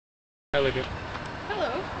Hi, Olivia. Hello.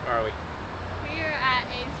 Where are we? We are at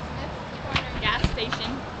a Smith's Corner gas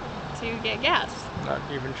station to get gas. Not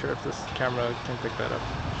even sure if this camera can pick that up.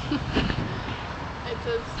 It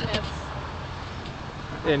says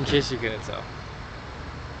Smith's. In case you couldn't tell.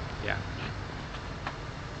 Yeah.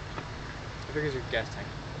 How big is your gas tank?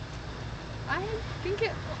 I think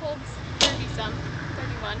it holds 30-some.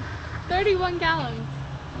 31 gallons.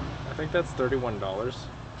 I think that's $31.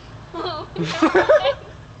 Oh,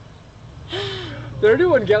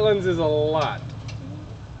 31 gallons is a lot.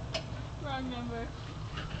 wrong number.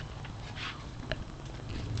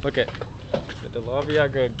 Look at the De La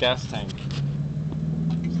Viagra gas tank.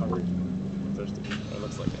 He's hungry. Thirsty. Or it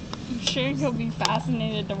looks like it. I'm sure you'll be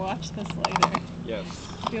fascinated to watch this later. Yes.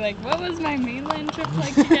 Be like, what was my mainland trip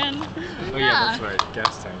like again? Oh yeah, that's right.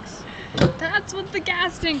 Gas tanks. That's what the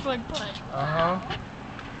gas tank looked like. Uh-huh.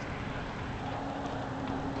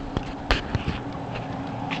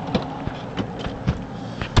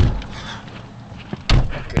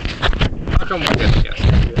 How come we're getting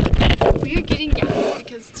gas? We are getting gas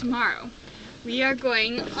because tomorrow we are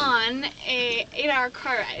going on a 8-hour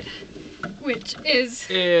car ride, which is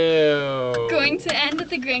going to end at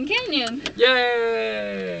the Grand Canyon.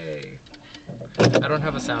 Yay! I don't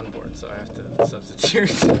have a soundboard, so I have to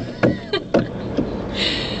substitute. We'll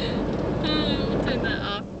turn that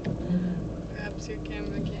off. Perhaps your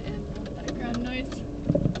camera can't handle the background noise.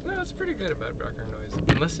 No, it's pretty good about background noise,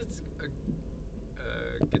 unless it's a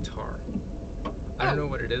guitar. I don't know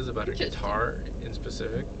what it is about a guitar in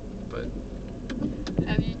specific, but...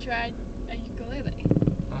 Have you tried a ukulele?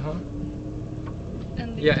 Uh-huh.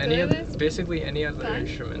 And the Yeah, ukulele basically any other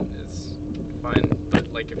instrument is fine, but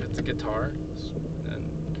like if it's a guitar, then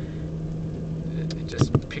it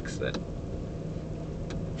just picks that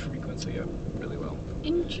frequency up really well.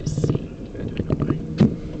 Interesting. I don't know why.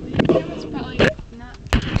 Your camera's probably not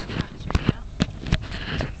much right now.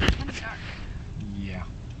 It's kind of dark. Yeah.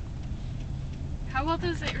 How well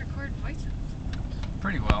does it record voices?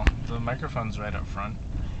 Pretty well. The microphone's right up front,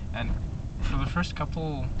 and for the first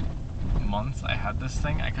couple months I had this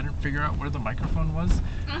thing, I couldn't figure out where the microphone was,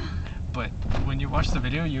 but when you watch the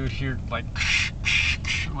video you would hear like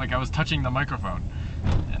I was touching the microphone,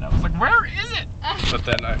 and I was like, where is it? But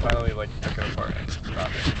then I finally like took it apart and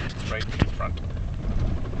found it right in front.